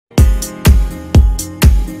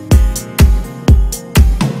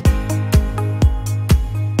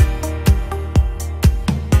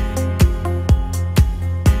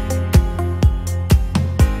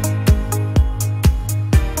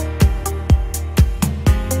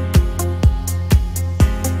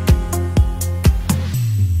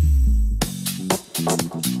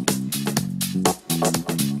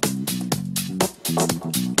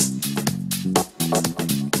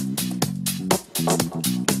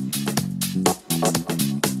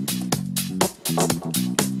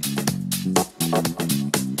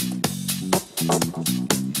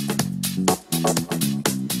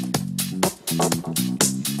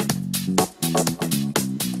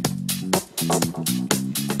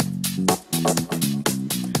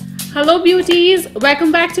Hello beauties,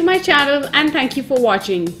 welcome back to my channel and thank you for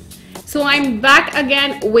watching. So I'm back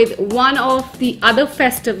again with one of the other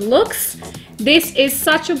festive looks. This is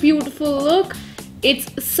such a beautiful look.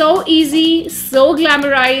 It's so easy, so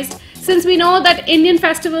glamorized. Since we know that Indian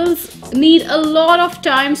festivals need a lot of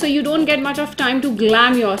time, so you don't get much of time to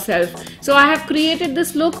glam yourself. So I have created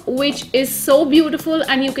this look which is so beautiful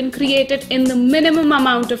and you can create it in the minimum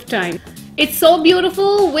amount of time. It's so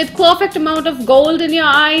beautiful with perfect amount of gold in your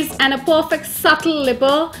eyes and a perfect subtle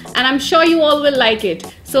lipper, and I'm sure you all will like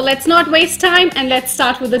it. So let's not waste time and let's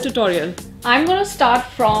start with the tutorial. I'm going to start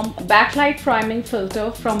from Backlight Priming Filter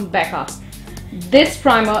from Becca. This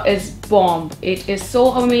primer is bomb. It is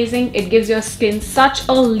so amazing. It gives your skin such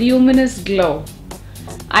a luminous glow.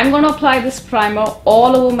 I'm going to apply this primer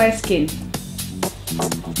all over my skin.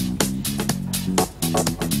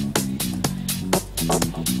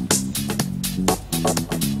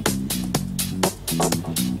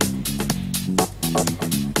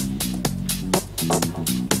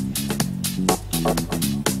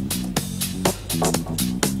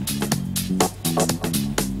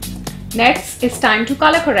 Next, it's time to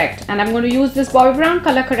color correct, and I'm going to use this Bobbi Brown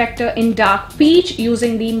color corrector in dark peach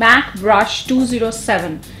using the MAC brush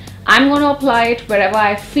 207. I'm going to apply it wherever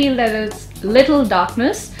I feel that it's little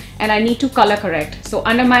darkness and I need to color correct. So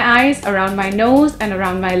under my eyes, around my nose and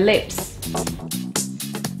around my lips.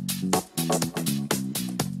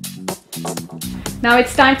 Now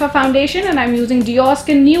it's time for foundation, and I'm using Dior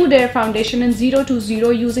Skin Nude Air Foundation in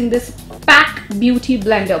 020 using this PAC Beauty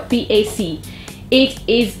Blender, PAC. It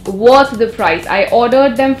is worth the price. I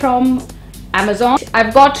ordered them from Amazon.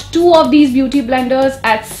 I've got two of these beauty blenders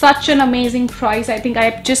at such an amazing price. I think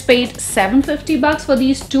I just paid $750 for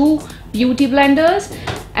these two beauty blenders.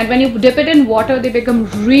 And when you dip it in water, they become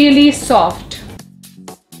really soft.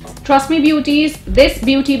 Trust me beauties, this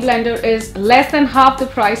beauty blender is less than half the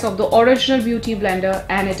price of the original beauty blender,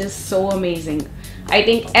 and it is so amazing. I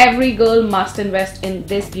think every girl must invest in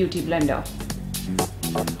this beauty blender.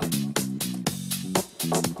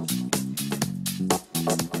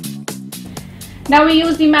 Now we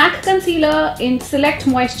use the MAC concealer in Select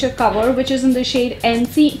Moisture Cover, which is in the shade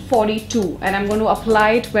NC42, and I'm going to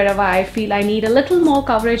apply it wherever I feel I need a little more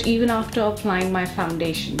coverage even after applying my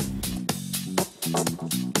foundation.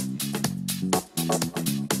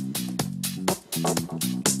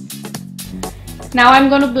 Now I'm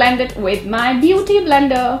going to blend it with my beauty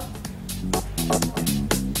blender.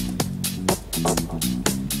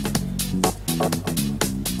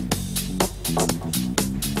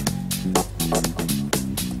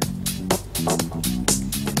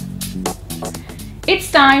 It's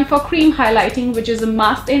time for cream highlighting, which is a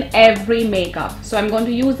must in every makeup. So I'm going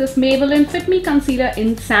to use this Maybelline Fit Me Concealer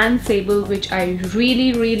in Sand Sable, which I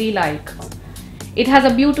really like. It has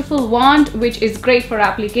a beautiful wand which is great for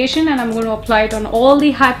application, and I'm going to apply it on all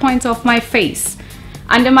the high points of my face.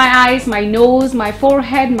 Under my eyes, my nose, my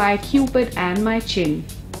forehead, my cupid and my chin.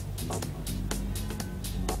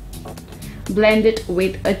 Blend it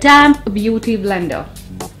with a damp beauty blender.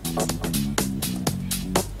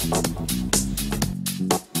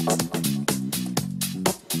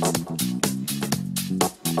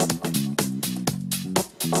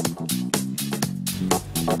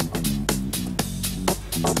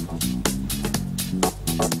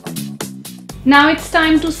 Now it's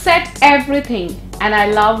time to set everything, and I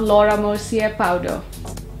love Laura Mercier powder.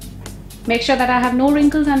 Make sure that I have no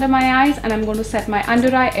wrinkles under my eyes, and I'm going to set my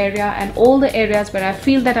under eye area and all the areas where I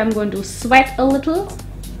feel that I'm going to sweat a little.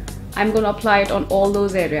 I'm going to apply it on all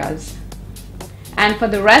those areas. And for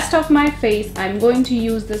the rest of my face, I'm going to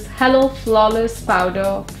use this Hello Flawless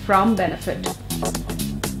powder from Benefit.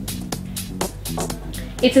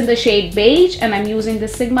 It's in the shade beige, and I'm using the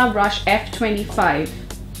Sigma brush F25.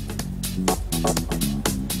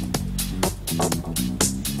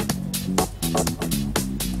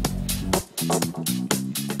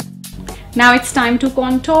 Now it's time to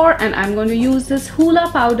contour, and I'm going to use this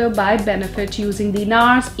Hoola powder by Benefit using the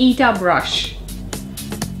NARS Eta brush.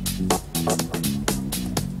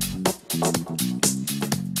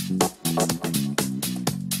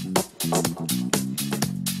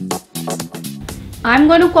 I'm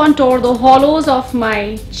going to contour the hollows of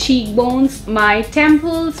my cheekbones, my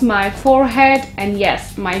temples, my forehead, and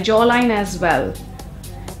yes, my jawline as well.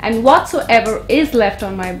 And whatsoever is left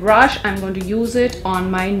on my brush, I'm going to use it on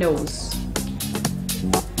my nose.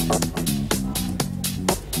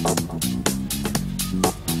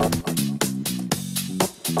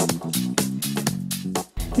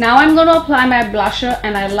 Now I'm going to apply my blusher,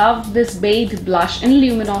 and I love this Bathe blush in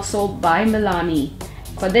Luminoso by Milani.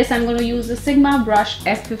 For this I'm going to use the Sigma brush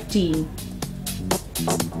F15.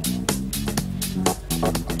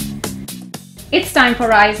 It's time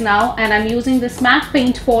for eyes now, and I'm using this matte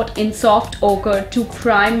paint pot in soft ochre to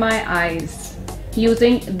prime my eyes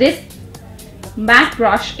using this matte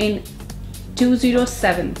brush in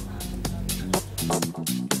 207.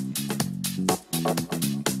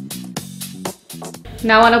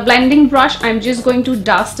 Now on a blending brush, I'm just going to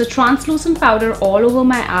dust a translucent powder all over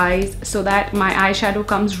my eyes so that my eyeshadow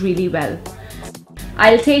comes really well.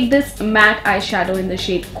 I'll take this matte eyeshadow in the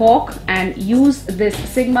shade Cork and use this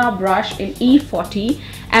Sigma brush in E40,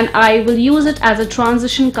 and I will use it as a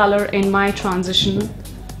transition color in my transition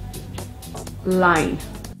line.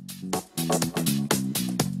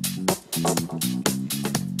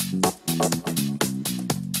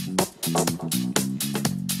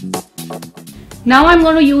 Now I'm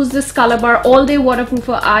going to use this Color Bar All Day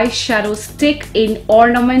Waterproofer eyeshadow stick in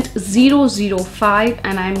Ornament 005,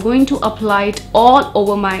 and I'm going to apply it all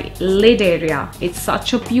over my lid area. It's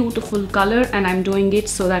such a beautiful color, and I'm doing it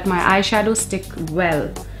so that my eyeshadow stick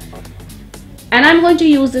well. And I'm going to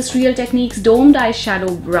use this Real Techniques domed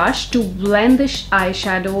eyeshadow brush to blend this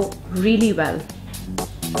eyeshadow really well.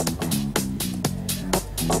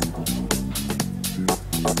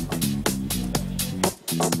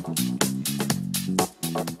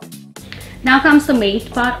 Now comes the main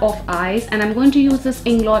part of eyes, and I'm going to use this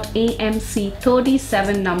Inglot AMC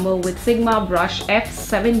 37 number with Sigma brush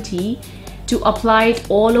F70 to apply it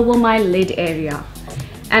all over my lid area.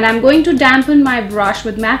 And I'm going to dampen my brush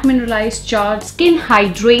with Matte Mineralized Charged Skin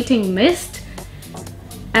Hydrating Mist.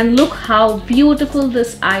 And look how beautiful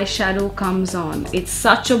this eyeshadow comes on. It's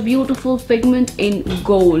such a beautiful pigment in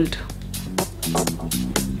gold.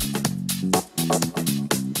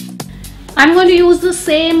 I'm going to use the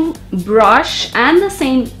same brush and the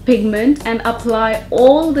same pigment and apply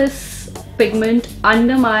all this pigment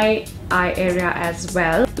under my eye area as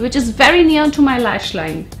well, which is very near to my lash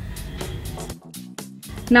line.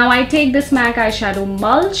 Now I take this MAC eyeshadow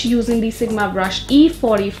mulch using the Sigma brush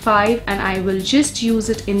E45, and I will just use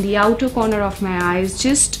it in the outer corner of my eyes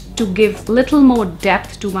just to give little more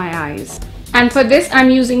depth to my eyes. And for this I'm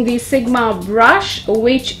using the Sigma brush,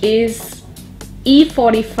 which is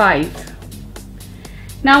E45.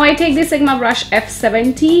 Now I take the Sigma brush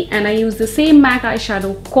F70 and I use the same MAC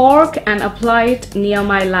eyeshadow Cork and apply it near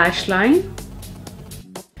my lash line.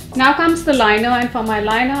 Now comes the liner, and for my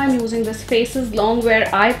liner I'm using this Faces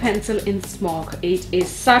Longwear eye pencil in Smog. It is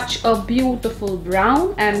such a beautiful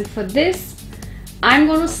brown, and for this I'm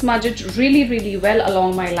going to smudge it really well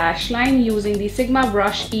along my lash line using the Sigma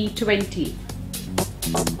brush E20.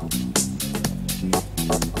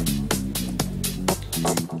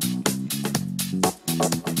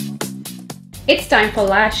 It's time for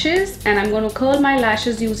lashes, and I'm going to curl my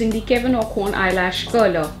lashes using the Kevin Aucoin eyelash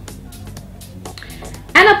curler.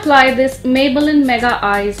 And apply this Maybelline Mega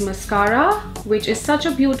Eyes mascara, which is such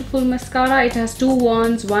a beautiful mascara. It has two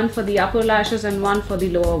wands, one for the upper lashes and one for the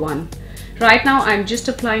lower one. Right now I'm just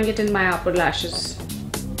applying it in my upper lashes.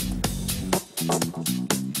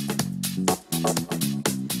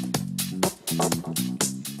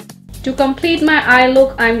 To complete my eye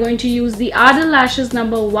look, I'm going to use the Ardell Lashes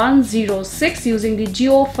number 106 using the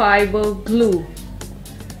Geofiber glue.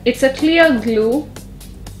 It's a clear glue.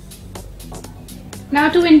 Now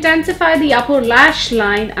to intensify the upper lash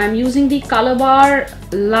line, I'm using the Color Bar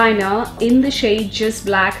liner in the shade Just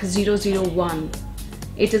Black 001.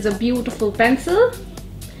 It is a beautiful pencil.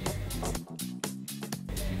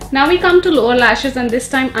 Now we come to lower lashes, and this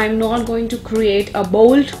time I'm not going to create a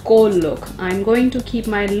bold cold look. I'm going to keep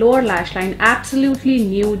my lower lash line absolutely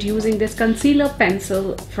nude using this concealer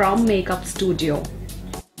pencil from Makeup Studio.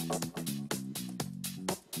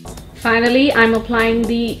 Finally, I'm applying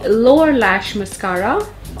the lower lash mascara,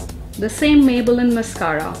 the same Maybelline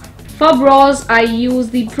mascara. For brows, I use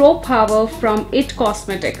the Pro Power from IT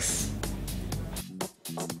Cosmetics.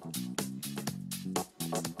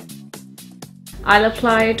 I'll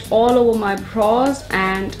apply it all over my brows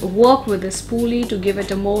and work with the spoolie to give it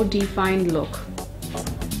a more defined look.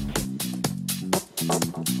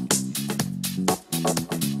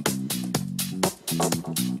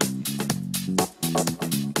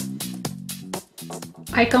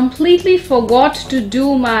 I completely forgot to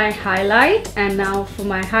do my highlight, and now for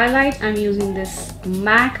my highlight I'm using this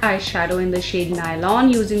MAC eyeshadow in the shade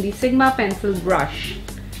Nylon using the Sigma pencil brush.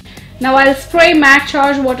 Now I'll spray MAC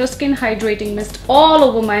Charge Water Skin Hydrating Mist all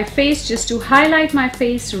over my face just to highlight my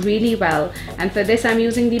face really well. And for this I'm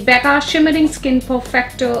using the Becca Shimmering Skin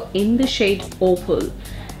Perfector in the shade Opal.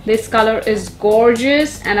 This color is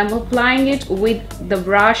gorgeous, and I'm applying it with the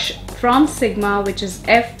brush from Sigma, which is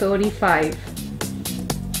F35.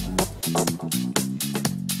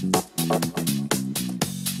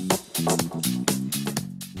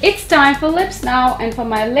 It's time for lips now, and for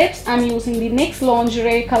my lips I'm using the NYX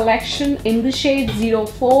Lingerie collection in the shade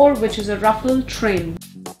 04, which is a ruffle trim.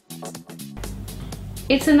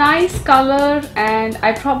 It's a nice color and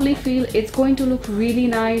I probably feel it's going to look really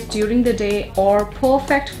nice during the day or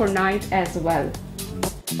perfect for night as well.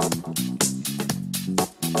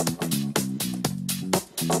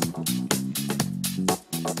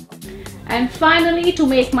 And finally, to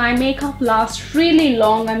make my makeup last really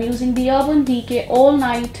long, I'm using the Urban Decay All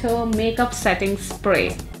Nighter Makeup Setting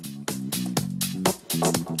Spray.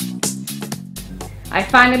 I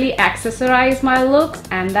finally accessorize my look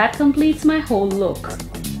and that completes my whole look.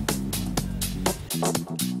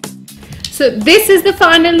 So this is the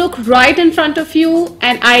final look right in front of you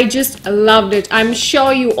and I just loved it. I'm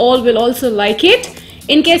sure you all will also like it.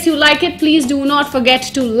 In case you like it, please do not forget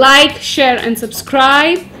to like, share and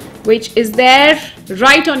subscribe, which is there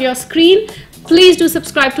right on your screen. Please do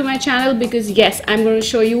subscribe to my channel because yes, I'm going to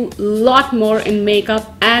show you a lot more in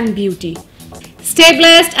makeup and beauty. Stay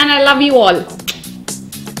blessed and I love you all.